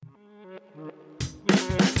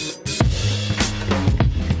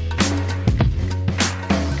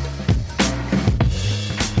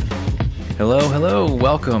Hello, hello.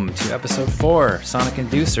 Welcome to episode 4, Sonic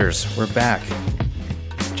Inducers. We're back.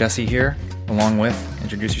 Jesse here, along with,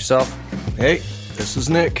 introduce yourself. Hey, this is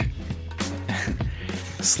Nick.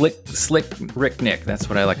 Slick Rick Nick, that's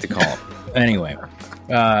what I like to call him. Anyway,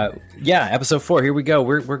 episode 4, here we go.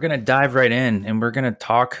 We're going to dive right in, and we're going to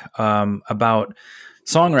talk about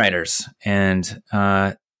songwriters and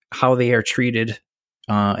how they are treated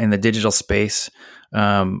in the digital space,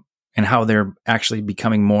 and how they're actually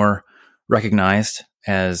becoming more recognized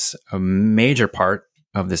as a major part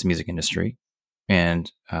of this music industry. And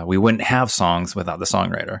we wouldn't have songs without the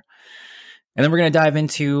songwriter. And then we're going to dive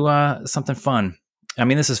into something fun. I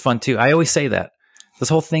mean, this is fun too. I always say that. This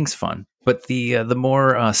whole thing's fun. But the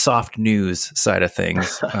more soft news side of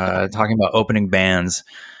things, talking about opening bands,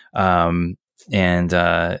 and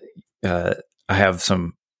I have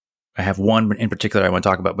one in particular I want to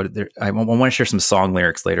talk about, but I want to share some song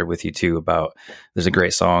lyrics later with you too. There's a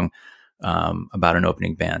great song about an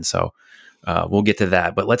opening band, so we'll get to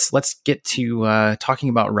that. But let's get to talking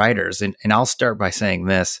about writers, and I'll start by saying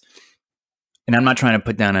this. And I'm not trying to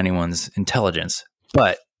put down anyone's intelligence,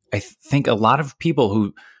 but I think a lot of people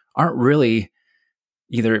who aren't really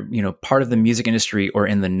either part of the music industry or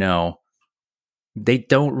in the know, they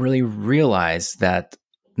don't really realize that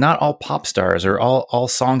not all pop stars or all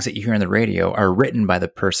songs that you hear on the radio are written by the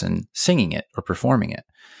person singing it or performing it.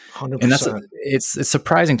 100%. And it's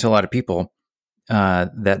surprising to a lot of people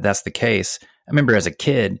that's the case. I remember as a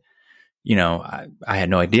kid, I had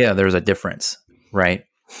no idea there was a difference, right?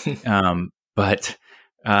 But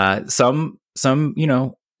some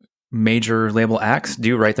major label acts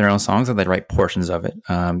do write their own songs, or they write portions of it.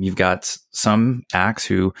 You've got some acts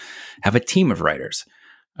who have a team of writers.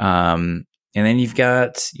 And then you've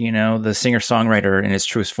got, the singer-songwriter in its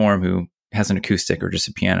truest form who has an acoustic or just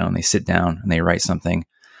a piano, and they sit down and they write something.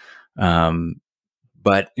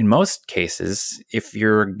 But in most cases, if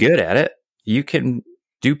you're good at it, you can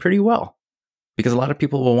do pretty well, because a lot of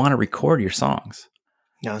people will want to record your songs.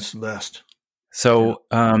 Yeah, that's the best. So,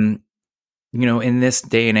 in this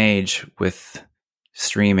day and age with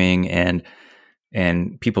streaming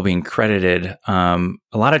and people being credited, a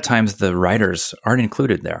lot of times the writers aren't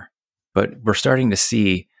included there. But we're starting to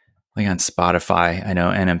see, like on Spotify, I know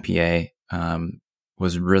NMPA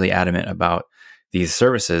was really adamant about these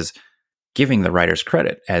services giving the writers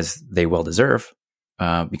credit, as they well deserve,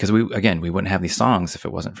 because we wouldn't have these songs if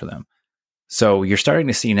it wasn't for them. So you're starting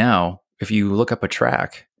to see now, if you look up a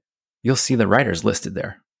track, you'll see the writers listed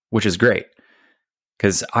there, which is great,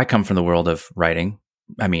 because I come from the world of writing.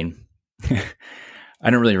 I mean, I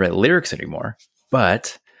don't really write lyrics anymore,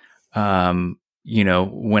 but when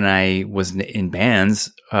I was in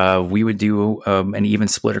bands, we would do an even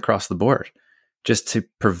split across the board, just to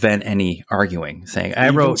prevent any arguing, saying I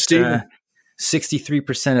wrote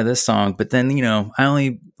 63% of this song, but then, I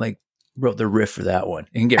only wrote the riff for that one.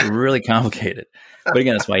 It can get really complicated. But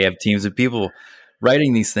again, that's why you have teams of people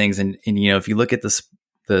writing these things. And if you look at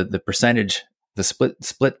the percentage, the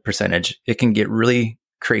split percentage, it can get really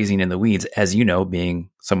crazy and in the weeds, as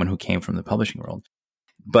being someone who came from the publishing world.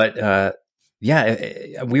 But,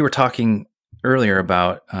 we were talking earlier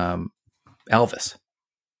about Elvis.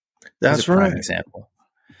 That's right. Prime example.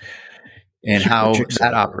 And how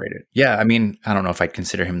that operated. Yeah, I mean, I don't know if I'd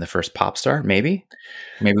consider him the first pop star. Maybe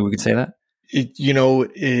we could say that.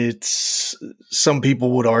 It's some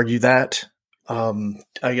people would argue that.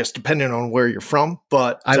 I guess depending on where you're from,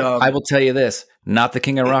 but I will tell you this: not the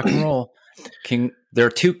king of rock and roll. There are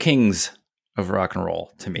two kings of rock and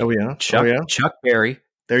roll to me. Oh yeah, Chuck Berry.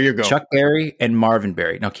 There you go. Chuck Berry and Marvin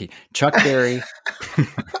Berry. Okay, Chuck Berry,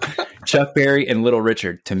 Chuck Berry and Little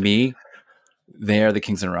Richard. To me, they are the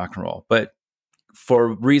kings of rock and roll. But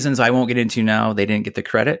for reasons I won't get into now, they didn't get the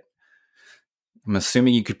credit. I'm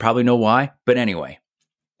assuming you could probably know why. But anyway,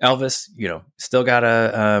 Elvis, still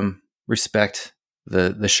gotta respect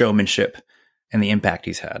the showmanship and the impact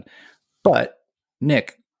he's had. But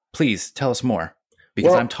Nick, please tell us more,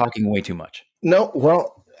 because I'm talking way too much. No,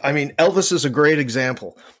 well, I mean, Elvis is a great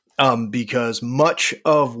example, because much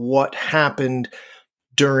of what happened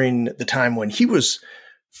during the time when he was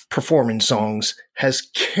performing songs has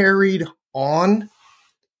carried on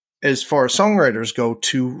as far as songwriters go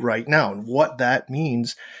to right now. And what that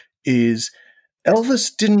means is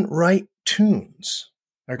Elvis didn't write tunes.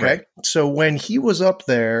 Okay. Right. So when he was up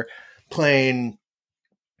there playing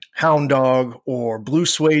Hound Dog or Blue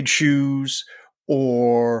Suede Shoes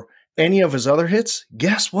or any of his other hits,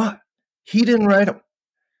 guess what? He didn't write them.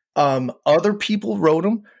 Other people wrote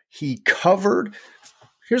them. He covered.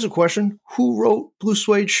 Here's a question. Who wrote Blue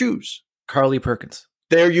Suede Shoes? Carly Perkins.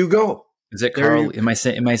 There you go. Is it Carl? Am I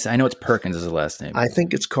saying? I know it's Perkins is the last name. I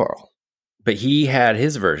think it's Carl. but he had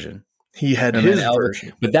his version. He had And his then Elvis-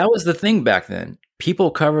 version. But that was the thing back then.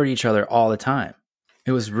 People covered each other all the time.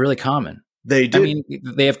 It was really common. They did. I mean,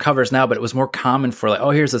 they have covers now, but it was more common for like, oh,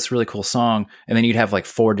 here's this really cool song, and then you'd have like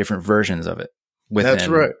 4 different versions of it within, That's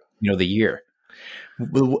right. the year.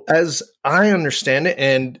 As I understand it,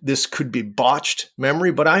 and this could be botched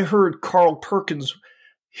memory, but I heard Carl Perkins,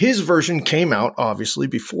 his version came out obviously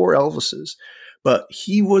before Elvis's, but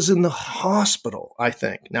he was in the hospital, I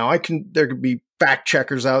think. Now there could be fact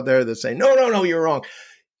checkers out there that say, no, you're wrong.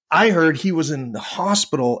 I heard he was in the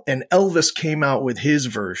hospital and Elvis came out with his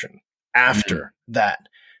version after that.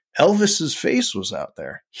 Elvis's face was out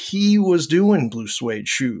there. He was doing Blue Suede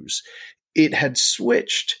Shoes. It had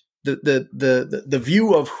switched. The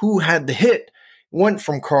view of who had the hit went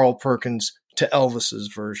from Carl Perkins to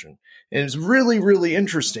Elvis's version. And it's really, really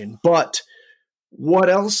interesting. But what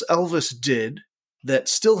else Elvis did that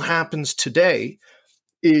still happens today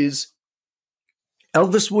is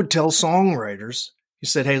Elvis would tell songwriters, he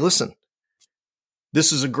said, hey, listen,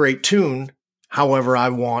 this is a great tune. However, I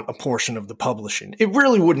want a portion of the publishing. It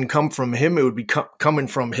really wouldn't come from him. It would be coming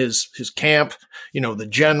from his camp, the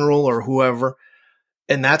general or whoever.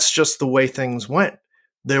 And that's just the way things went.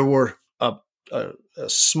 There were a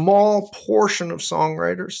small portion of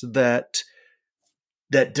songwriters that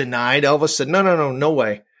denied Elvis, said, no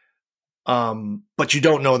way. But you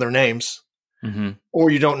don't know their names, or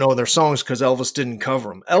you don't know their songs because Elvis didn't cover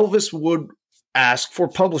them. Elvis would ask for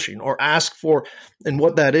publishing or ask for, and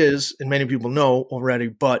what that is, and many people know already,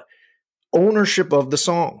 but ownership of the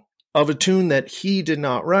song, of a tune that he did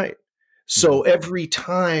not write. So every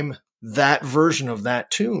time that version of that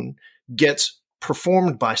tune gets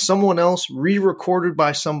performed by someone else, re-recorded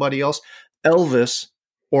by somebody else, Elvis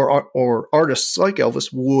or artists like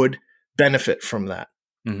Elvis would benefit from that.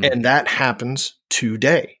 And that happens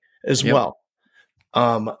today as well.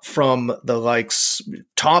 From the likes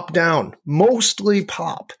top down, mostly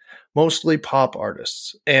pop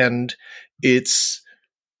artists. And it's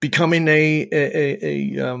becoming a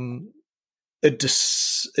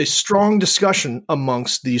strong discussion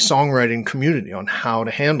amongst the songwriting community on how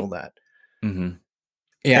to handle that.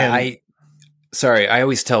 Yeah. I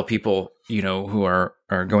always tell people, who are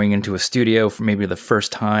going into a studio for maybe the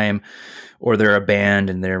first time, or they're a band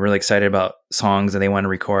and they're really excited about songs and they want to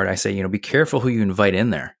record. I say, be careful who you invite in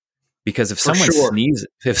there, because if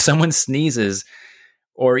someone sneezes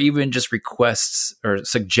or even just requests or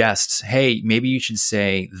suggests, hey, maybe you should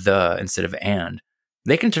say the instead of and,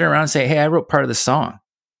 they can turn around and say, hey, I wrote part of the song,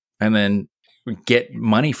 and then get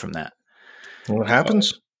money from that. What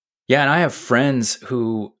happens? Yeah. And I have friends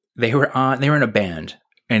who they were in a band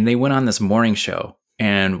and they went on this morning show,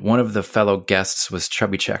 and one of the fellow guests was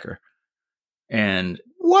Chubby Checker. And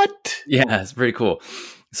what? Yeah, it's pretty cool.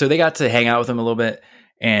 So they got to hang out with him a little bit.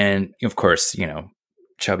 And of course,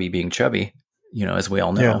 Chubby being Chubby, as we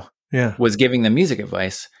all know, was giving them music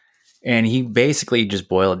advice. And he basically just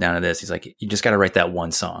boiled it down to this. He's like, you just got to write that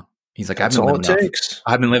one song. He's like, I've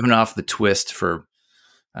been living off the twist for,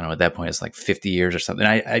 I don't know, at that point, it's like 50 years or something.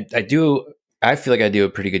 I feel like I do a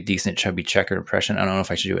pretty good, decent Chubby Checker impression. I don't know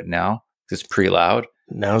if I should do it now because it's pretty loud.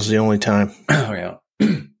 Now's the only time. Oh, yeah.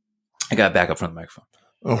 I got to back up from the microphone.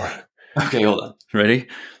 All right. Okay, hold on. Ready?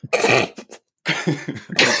 Come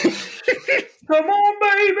on,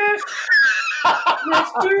 baby.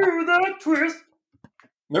 Let's do the twist.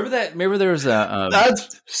 Remember that? Remember there was a...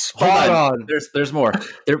 That's spot on. There's more.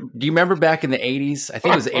 Do you remember back in the 80s? I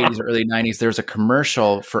think it was the 80s or early 90s. There was a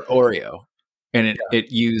commercial for Oreo, and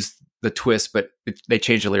it used the twist, but they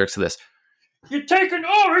changed the lyrics to this. You take an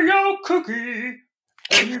Oreo cookie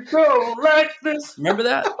and you go like this. Remember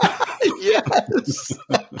that? Yes.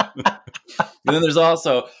 And then there's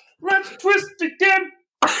also, let's twist again,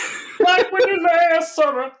 like we did last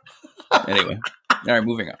summer. Anyway, all right,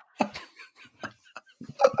 moving on.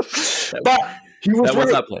 But he was right.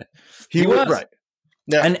 Not playing. He was right.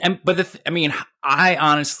 Yeah. But I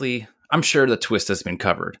honestly, I'm sure the twist has been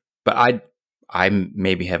covered, but I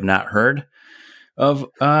maybe have not heard of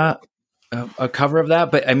a cover of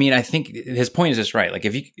that. But I think his point is just right. Like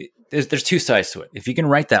there's two sides to it. If you can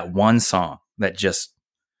write that one song that just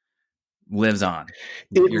lives on,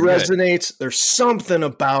 it resonates. Good. There's something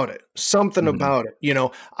about it. About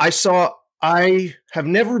it. I have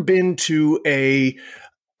never been to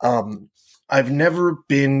I've never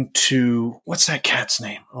been to, what's that cat's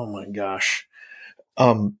name? Oh my gosh.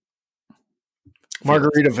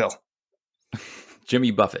 Margaritaville. Jimmy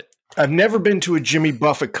Buffett. I've never been to a Jimmy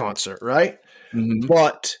Buffett concert, right? Mm-hmm.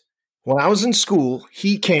 But when I was in school,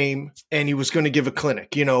 he came and he was going to give a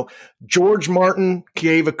clinic. You know, George Martin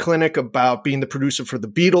gave a clinic about being the producer for the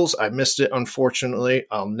Beatles. I missed it, unfortunately.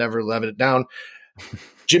 I'll never live it down.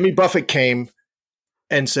 Jimmy Buffett came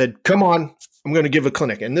and said, come on, I'm going to give a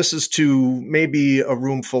clinic. And this is to maybe a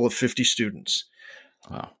room full of 50 students.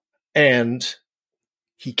 Wow. And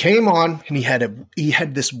he came on and he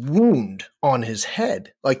had this wound on his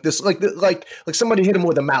head, like this, like somebody hit him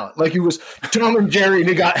with a mallet, like he was Tom and Jerry and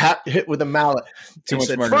he got hit with a mallet. Too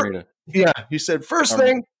much margarita. He said, first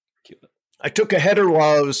thing, I took a header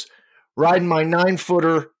while I was riding my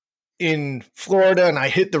 9-footer in Florida and I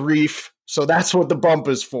hit the reef. So that's what the bump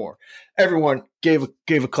is for. Everyone gave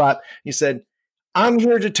a clap. He said, I'm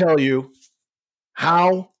here to tell you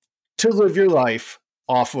how to live your life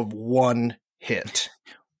off of one hit.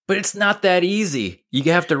 But it's not that easy. You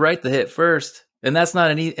have to write the hit first. And that's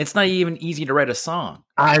not it's not even easy to write a song.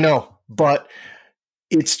 I know, but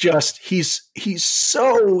it's just he's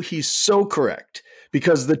so correct,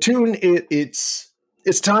 because the tune it's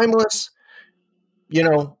timeless. You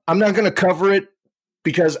know, I'm not going to cover it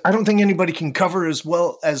because I don't think anybody can cover it as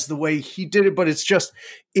well as the way he did it, but it's just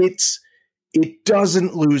it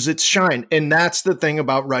doesn't lose its shine. And that's the thing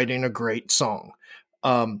about writing a great song.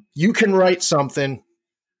 You can write something,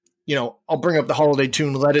 you know, I'll bring up the holiday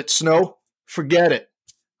tune, Let It Snow. Forget it.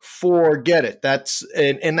 That's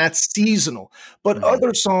seasonal. But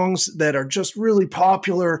other songs that are just really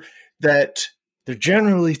popular, that they're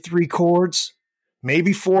generally 3 chords,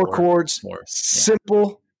 maybe 4 chords,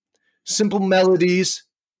 simple melodies.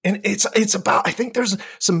 And it's about, I think there's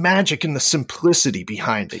some magic in the simplicity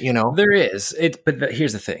behind it, you know? There is. But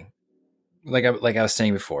here's the thing. Like I was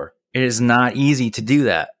saying before, it is not easy to do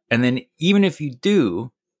that. And then even if you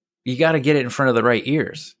do, you got to get it in front of the right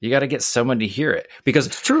ears. You got to get someone to hear it, because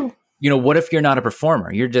it's true. You know, what if you're not a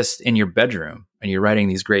performer? You're just in your bedroom and you're writing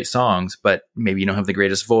these great songs, but maybe you don't have the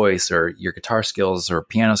greatest voice, or your guitar skills or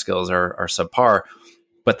piano skills are subpar,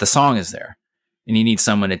 but the song is there and you need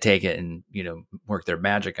someone to take it and, you know, work their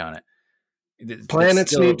magic on it.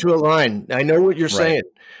 Planets need to align. I know what you're saying.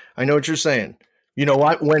 I know what you're saying. You know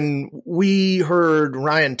what? When we heard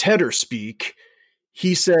Ryan Tedder speak,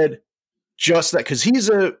 he said just that, because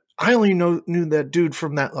I only knew that dude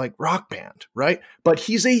from that like rock band, right? But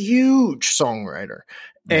he's a huge songwriter.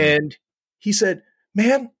 And he said,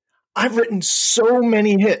 man, I've written so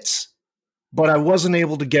many hits, but I wasn't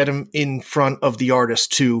able to get him in front of the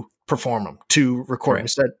artist to perform them, to record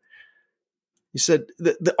them. He said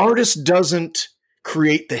the artist doesn't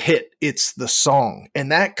create the hit, it's the song.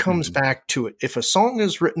 And that comes back to it. If a song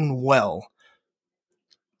is written well,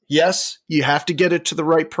 yes, you have to get it to the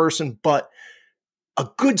right person, but a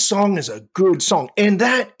good song is a good song. And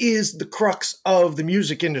that is the crux of the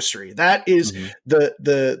music industry. That is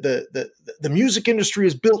the music industry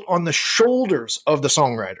is built on the shoulders of the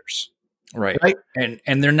songwriters. Right.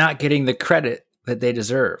 And they're not getting the credit that they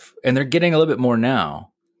deserve. And they're getting a little bit more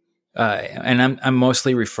now. And I'm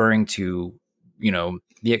mostly referring to, you know,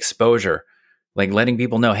 the exposure, like letting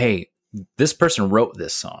people know, hey, this person wrote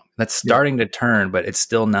this song. That's starting to turn, but it's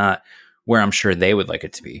still not where I'm sure they would like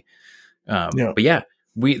it to be. But yeah,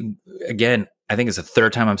 I think it's the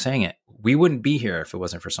third time I'm saying it. We wouldn't be here if it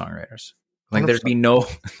wasn't for songwriters. Like 100%. There'd be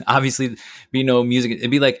no music. It'd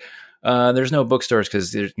be like, there's no bookstores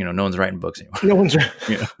because there's, you know, no one's writing books anymore. No one's writing.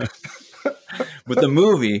 You know? But the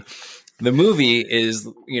movie is,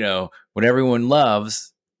 you know, what everyone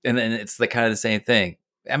loves. And then it's the kind of the same thing.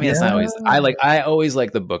 I mean, it's not always, I always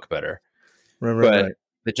like the book better, but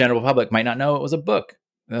the general public might not know it was a book.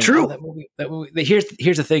 True. That movie.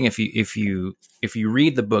 Here's the thing. If you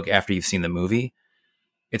read the book after you've seen the movie,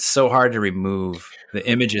 it's so hard to remove the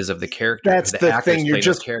images of the characters. That's the thing.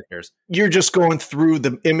 You're just going through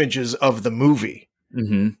the images of the movie.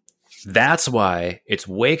 Mm-hmm. That's why it's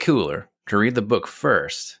way cooler to read the book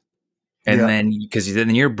first. And then, because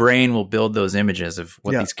then your brain will build those images of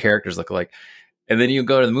what these characters look like. And then you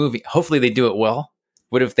go to the movie. Hopefully they do it well.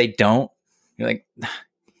 What if they don't? You're like,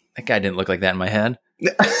 that guy didn't look like that in my head.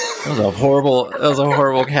 That was a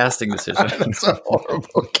horrible casting decision. That's a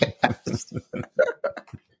horrible cast.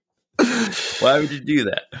 Why would you do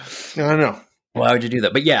that? I don't know. Why would you do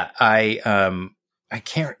that? But yeah, I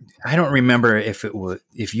don't remember if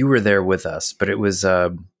you were there with us, but it was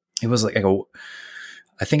like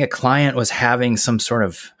I think a client was having some sort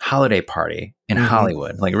of holiday party in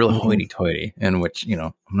Hollywood, like really hoity-toity, in which, you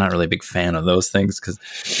know, I'm not really a big fan of those things, because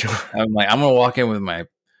I'm like, I'm going to walk in with my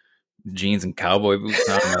jeans and cowboy boots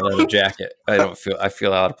on and my leather jacket. I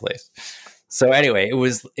feel out of place. So anyway, it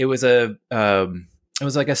was like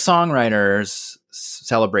a songwriter's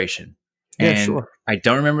celebration. And I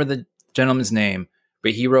don't remember the gentleman's name,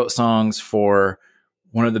 but he wrote songs for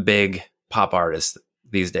one of the big pop artists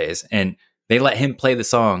these days, and they let him play the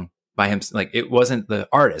song by him. Like, it wasn't the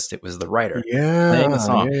artist, it was the writer playing the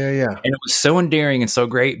song. Yeah. And it was so endearing and so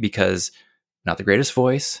great because not the greatest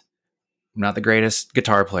voice, not the greatest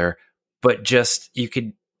guitar player, but just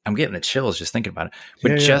I'm getting the chills just thinking about it.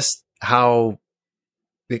 But just how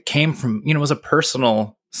it came from, it was a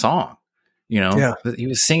personal song, he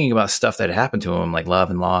was singing about stuff that happened to him, like love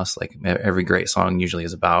and loss, like every great song usually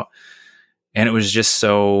is about. And it was just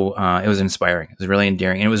so, it was inspiring. It was really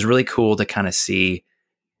endearing. And it was really cool to kind of see,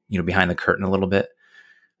 behind the curtain a little bit.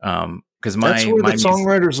 Cause that's where the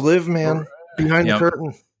songwriters live, man, behind the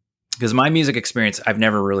curtain. Because my music experience, I've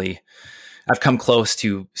come close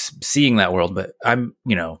to seeing that world, but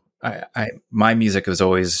my music was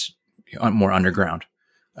always more underground.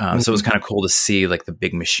 So it was kind of cool to see like the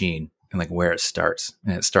big machine and like where it starts,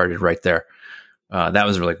 and it started right there. That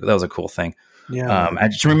was a cool thing. Yeah. I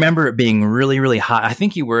just remember it being really, really hot. I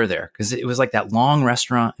think you were there because it was like that long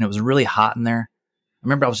restaurant and it was really hot in there. I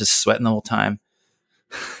remember I was just sweating the whole time.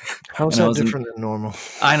 How's that different than normal?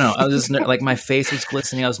 I know. I was just like, my face was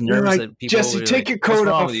glistening. I was nervous that people Jesse, were take your coat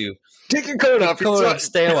off. With you? Take your coat off.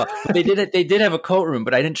 Stay a while. They did have a coat room,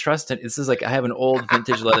 but I didn't trust it. This is like, I have an old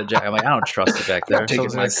vintage leather jacket. I'm like, I don't trust it back there. So I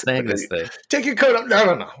was like, staying this thing. Take your coat off.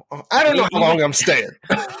 No. I don't know how long I'm staying.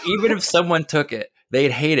 Even if someone took it,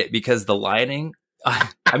 they'd hate it because the lining.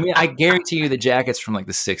 I mean, I guarantee you the jacket's from like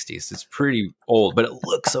the 60s. It's pretty old, but it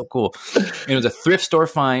looks so cool. It was a thrift store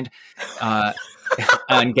find. A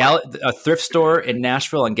thrift store in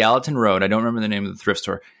Nashville on Gallatin Road. I don't remember the name of the thrift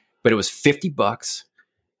store, but it was $50.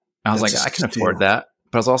 I was like, I can afford that.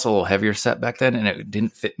 But I was also a little heavier set back then, and it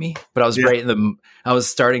didn't fit me. But I was I was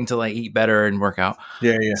starting to like eat better and work out.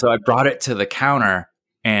 Yeah. So I brought it to the counter,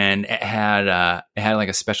 and it had like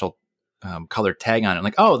a special colored tag on it. I'm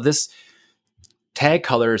like, oh, this tag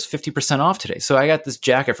color is 50% off today. So I got this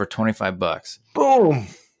jacket for $25. Boom.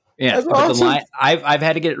 Yeah. That's but awesome. the line, I've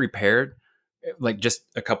had to get it repaired. Like just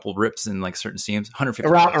a couple rips in like certain seams, $150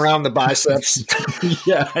 around the biceps.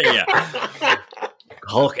 yeah.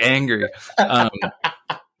 Hulk angry.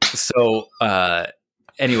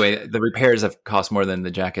 Anyway, the repairs have cost more than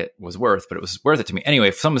the jacket was worth, but it was worth it to me. Anyway,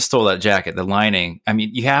 if someone stole that jacket, the lining, I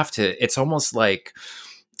mean, you have to, it's almost like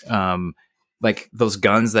those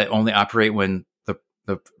guns that only operate when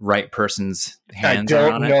the right person's hands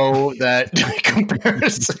are on it. I don't know that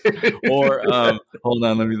comparison. Or hold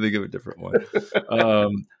on, let me think of a different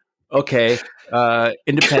one. Okay,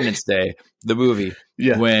 Independence Day, the movie.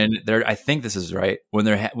 Yeah. When they're, I think this is right. When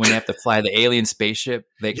they have to fly the alien spaceship,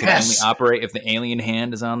 they can only operate if the alien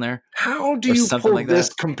hand is on there. How do you pull like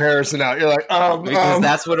this comparison out? You're like, because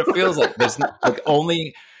that's what it feels like. There's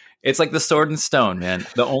only. It's like the Sword and Stone, man.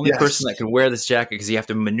 The only person that can wear this jacket, because you have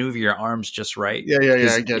to maneuver your arms just right. Yeah.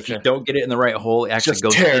 I get if you don't get it in the right hole, it actually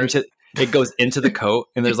goes into the coat,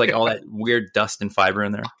 and there's like all that weird dust and fiber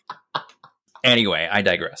in there. Anyway, I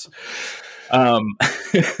digress.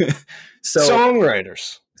 So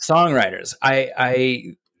songwriters,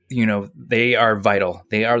 I they are vital.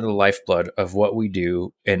 They are the lifeblood of what we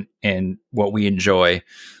do and what we enjoy.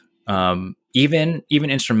 Even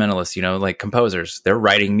instrumentalists, like composers, they're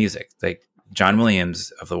writing music, like John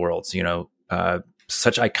Williams of the world,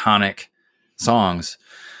 such iconic songs.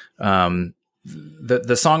 The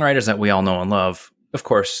songwriters that we all know and love, of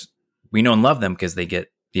course, we know and love them because they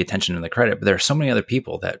get the attention and the credit, but there are so many other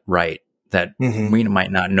people that write that we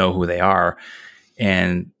might not know who they are.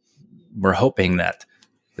 And we're hoping that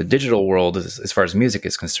the digital world, as far as music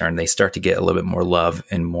is concerned, they start to get a little bit more love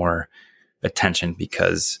and more attention,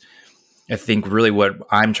 because I think really what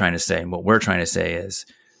I'm trying to say and what we're trying to say is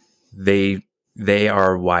they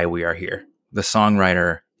are why we are here. The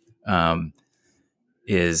songwriter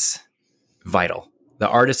is vital. The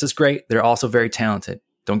artist is great. They're also very talented.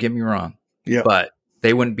 Don't get me wrong. Yeah. But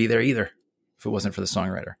they wouldn't be there either if it wasn't for the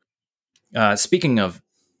songwriter. Speaking of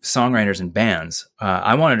songwriters and bands,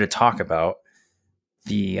 I wanted to talk about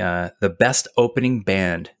the best opening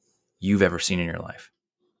band you've ever seen in your life,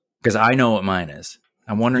 because I know what mine is.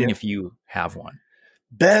 I'm wondering if you have one.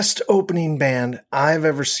 Best opening band I've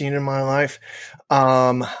ever seen in my life.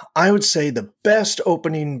 I would say the best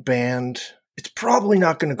opening band, it's probably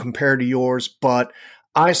not going to compare to yours, but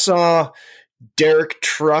I saw Derek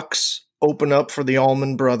Trucks open up for the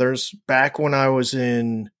Allman Brothers back when I was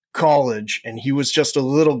in college, and he was just a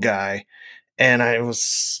little guy. And I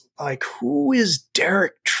was like, who is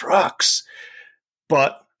Derek Trucks?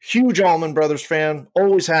 But huge Allman Brothers fan,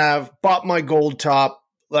 always have, bought my gold top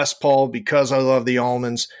Les Paul because I love the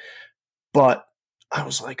Allmans. But I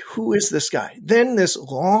was like, who is this guy? Then this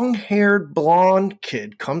long-haired blonde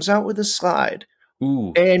kid comes out with a slide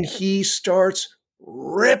Ooh. and he starts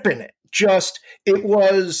ripping it. It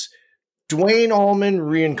was Dwayne Allman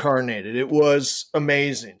reincarnated. It was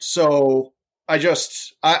amazing. So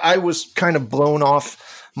I was kind of blown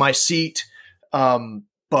off my seat.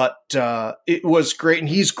 But it was great. And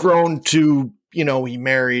he's grown to, he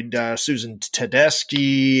married Susan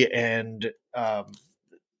Tedeschi, and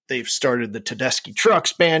they've started the Tedeschi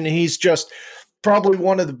Trucks band. And he's just probably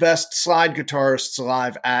one of the best slide guitarists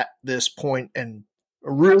alive at this point, and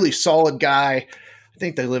a really solid guy. I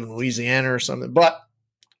think they live in Louisiana or something, but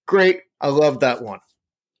great. I love that one.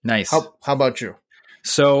 Nice. How about you?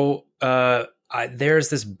 So there's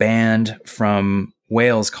this band from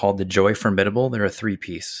Wales called the Joy Formidable. They're a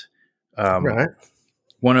 3-piece. Right.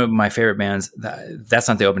 One of my favorite bands. That's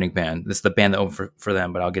not the opening band. This is the band that opened for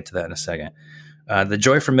them, but I'll get to that in a second. The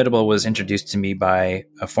Joy Formidable was introduced to me by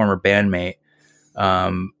a former bandmate.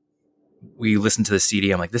 We listened to the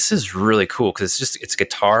CD. I'm like, this is really cool because it's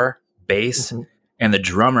guitar, bass, and the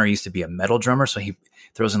drummer used to be a metal drummer, so he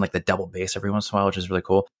throws in like the double bass every once in a while, which is really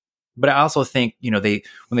cool. But I also think, when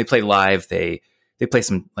they play live, they play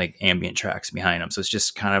some like ambient tracks behind them. So it's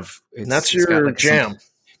just kind of, that's your like jam.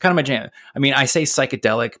 Kind of my jam. I mean, I say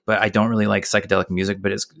psychedelic, but I don't really like psychedelic music,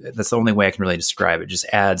 but that's the only way I can really describe it. It just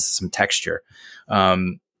adds some texture.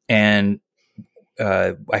 And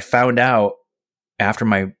I found out after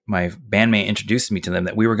my bandmate introduced me to them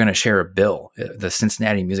that we were going to share a bill at the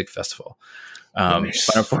Cincinnati Music Festival. Nice.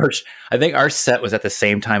 But unfortunately, I think our set was at the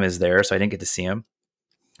same time as theirs, so I didn't get to see him.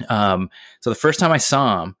 So the first time I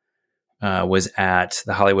saw him was at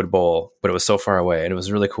the Hollywood Bowl, but it was so far away, and it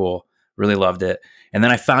was really cool. Really loved it. And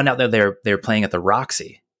then I found out that they're playing at the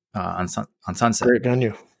Roxy on Sunset. Great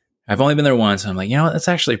venue. I've only been there once, and I'm like, that's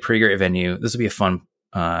actually a pretty great venue. This would be a fun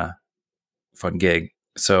gig.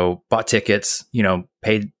 So bought tickets. Didn't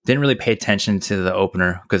really pay attention to the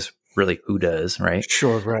opener because really, who does, right?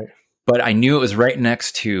 Sure, right. But I knew it was right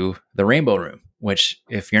next to the Rainbow Room, which,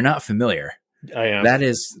 if you're not familiar, I am. That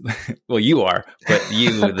is, well, you are, but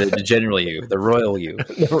you, the general you, the royal you.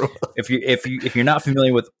 If you're not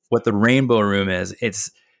familiar with what the Rainbow Room is,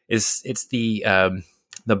 it's the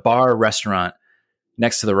bar restaurant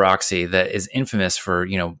next to the Roxy that is infamous for,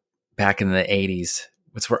 back in the 80s.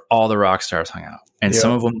 It's where all the rock stars hung out, and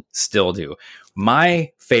some of them still do.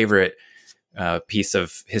 My favorite piece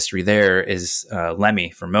of history there is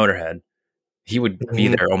Lemmy from Motorhead. He would be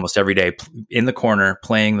there almost every day in the corner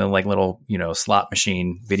playing the like little, slot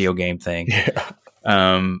machine video game thing. Yeah.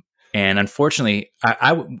 And unfortunately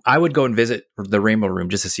I would go and visit the Rainbow Room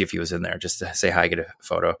just to see if he was in there, just to say hi, get a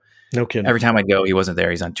photo. No kidding. Every time I'd go, he wasn't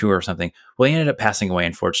there. He's on tour or something. Well, he ended up passing away,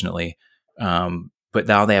 unfortunately. But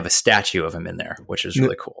now they have a statue of him in there, which is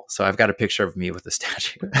really cool. So I've got a picture of me with the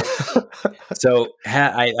statue. So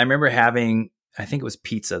I remember having, I think it was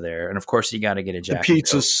pizza there. And of course you got to get a Jack. The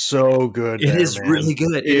pizza's so good. It is really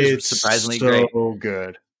good. It is surprisingly great. So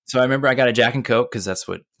good. So I remember I got a Jack and Coke because that's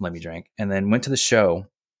what Lemmy drank, and then went to the show.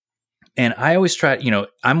 And I always try,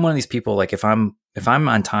 I'm one of these people, like if I'm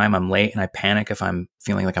on time, I'm late, and I panic if I'm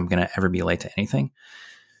feeling like I'm going to ever be late to anything.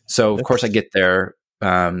 So of course I get there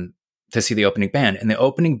to see the opening band, and the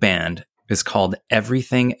opening band is called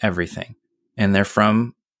Everything Everything, and they're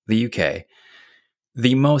from the UK.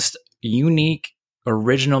 The most unique,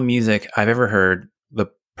 original music I've ever heard. The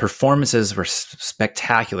performances were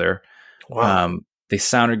spectacular. Wow. They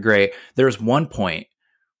sounded great. There was one point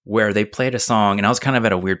where they played a song, and I was kind of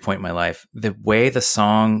at a weird point in my life. The way the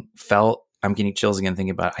song felt, I'm getting chills again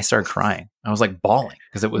thinking about it. I started crying. I was like bawling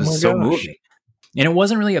because it was so moving. And it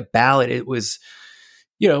wasn't really a ballad. It was,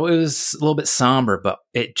 it was a little bit somber, but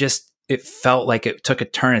it felt like it took a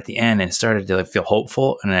turn at the end and started to feel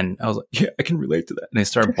hopeful. And then I was like, yeah, I can relate to that. And I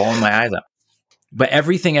started bawling my eyes out. But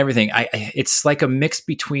everything, it's like a mix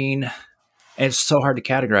between, and it's so hard to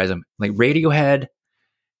categorize them, like Radiohead,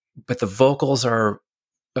 but the vocals are,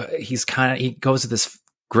 he goes to this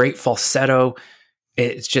great falsetto.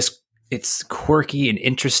 It's quirky and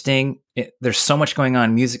interesting. There's so much going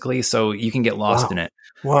on musically, so you can get lost in it.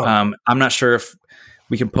 Wow. I'm not sure if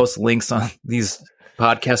we can post links on these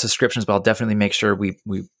podcast descriptions, but I'll definitely make sure we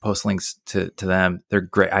post links to them. They're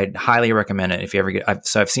great. I'd highly recommend it if you ever get.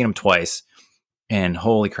 I've seen them twice, and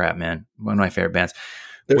holy crap, man, one of my favorite bands.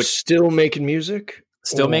 They're still making music.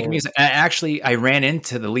 Making music. I ran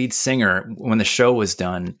into the lead singer when the show was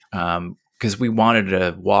done because we wanted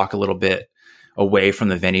to walk a little bit away from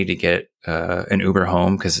the venue to get an Uber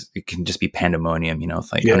home because it can just be pandemonium,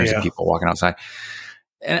 with like hundreds of people walking outside.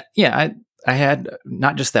 And I had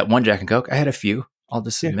not just that one Jack and Coke. I had a few. I'll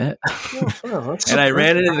just admit. And I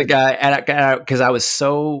ran into the guy because I was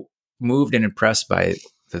so moved and impressed by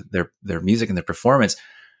their music and their performance.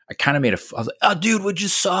 I kind of I was like, oh, dude, we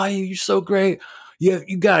just saw you. You're so great.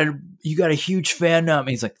 You got a huge fan now. And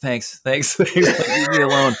he's like, thanks. Like, leave me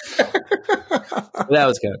alone. That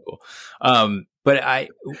was kind of cool. But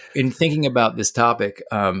in thinking about this topic,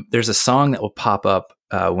 there's a song that will pop up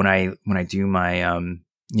when I do my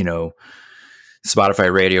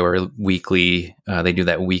Spotify radio or weekly. They do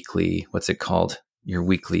that weekly. What's it called? Your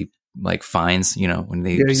weekly like finds. When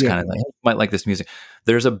they kind of like, hey, you might like this music.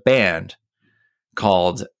 There's a band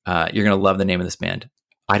called. You're gonna love the name of this band.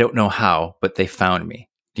 I don't know how, but they found me.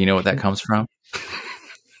 Do you know what that comes from?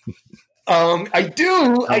 I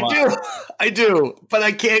do, but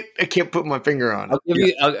I can't put my finger on it.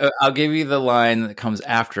 I'll give you the line that comes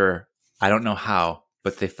after. I don't know how,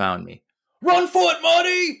 but they found me. Run for it,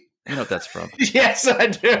 Marty. You know what that's from? Yes, I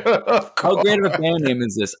do. How great of a band name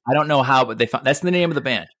is this? I don't know how, but they found. That's the name of the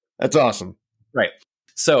band. That's awesome. Right.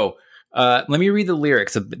 So let me read the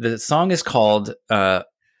lyrics. The song is called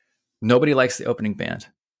 "Nobody Likes the Opening Band."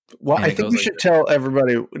 Well, I think we should tell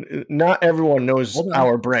everybody. Not everyone knows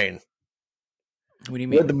our brain. What do you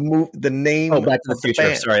mean? The name. Oh, Back to the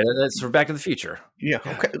Future. Sorry, that's for Back to the Future. Yeah.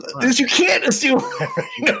 Okay. You can't assume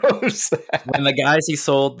everybody knows that. When the guys he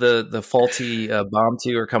sold the faulty bomb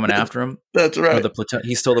to are coming after him. That's right.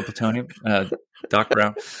 He stole the plutonium. Doc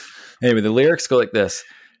Brown. Anyway, the lyrics go like this: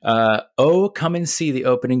 "Oh, come and see the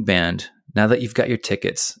opening band. Now that you've got your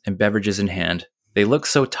tickets and beverages in hand, they look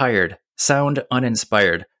so tired, sound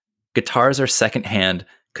uninspired. Guitars are secondhand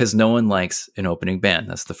because no one likes an opening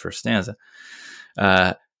band." That's the first stanza.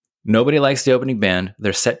 Nobody likes the opening band.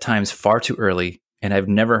 Their set time's far too early, and I've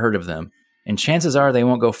never heard of them. And chances are they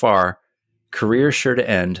won't go far. Career's sure to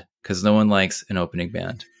end because no one likes an opening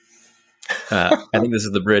band. I think this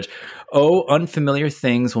is the bridge. "Oh, unfamiliar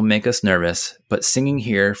things will make us nervous, but singing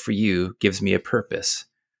here for you gives me a purpose.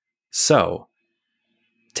 So,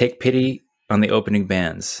 take pity on the opening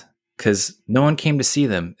bands, because no one came to see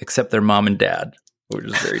them except their mom and dad," which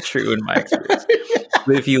is very true in my experience.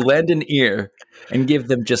 "But if you lend an ear and give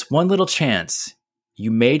them just one little chance,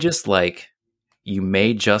 you may just like the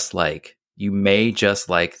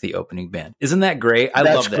opening band." Isn't that great? I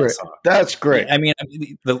love that song. That's great. I mean,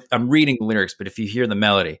 I'm reading the lyrics, but if you hear the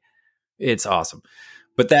melody, it's awesome.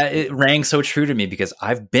 But it rang so true to me because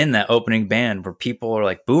I've been that opening band where people are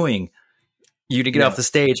like booing you to get off the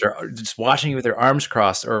stage, or just watching you with their arms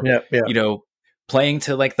crossed, or playing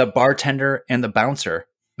to like the bartender and the bouncer.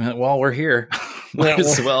 While we're here, might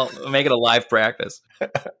as well make it a live practice.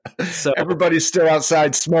 So everybody's still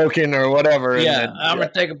outside smoking or whatever. Yeah, I'm gonna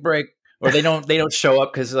take a break. Or they don't show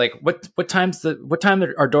up because like what time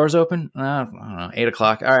are doors open? I don't know,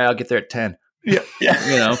 8:00. All right, I'll get there at 10. Yeah.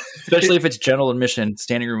 Especially if it's general admission,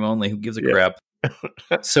 standing room only. Who gives a crap?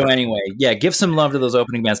 So anyway, give some love to those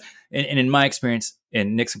opening bands. And in my experience,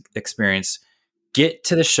 in Nick's experience, get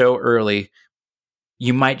to the show early.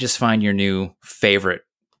 You might just find your new favorite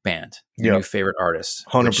band, your new favorite artist.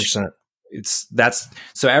 100%.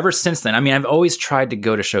 So ever since then, I mean, I've always tried to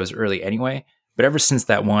go to shows early anyway, but ever since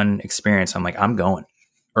that one experience, I'm like, I'm going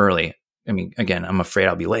early. I mean, again, I'm afraid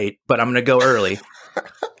I'll be late, but I'm going to go early.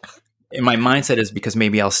 And my mindset is because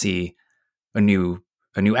maybe I'll see a new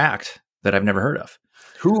act that I've never heard of.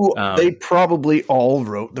 Who they probably all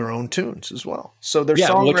wrote their own tunes as well. So they're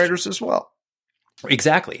songwriters as well.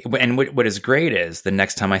 Exactly. And what is great is the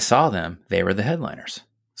next time I saw them, they were the headliners.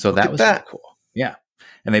 So that was cool. Yeah.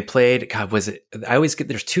 And they played, God,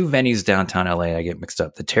 there's two venues downtown LA I get mixed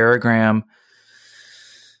up. The Terragram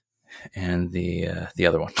and the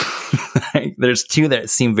other one. There's two that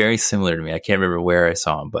seem very similar to me. I can't remember where I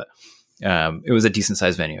saw them, but it was a decent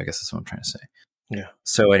sized venue. I guess that's what I'm trying to say. Yeah.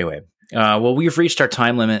 So anyway, well, we've reached our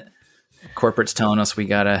time limit. Corporate's telling us we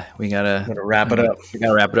gotta wrap it up. We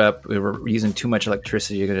gotta wrap it up. We're using too much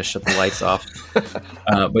electricity. You're gonna shut the lights off.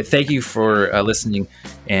 But thank you for listening,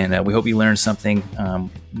 and we hope you learned something.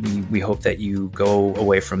 We hope that you go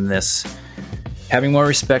away from this having more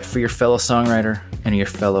respect for your fellow songwriter and your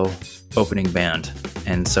fellow opening band.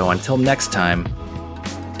 And so until next time,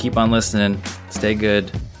 keep on listening, stay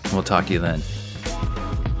good, and we'll talk to you then.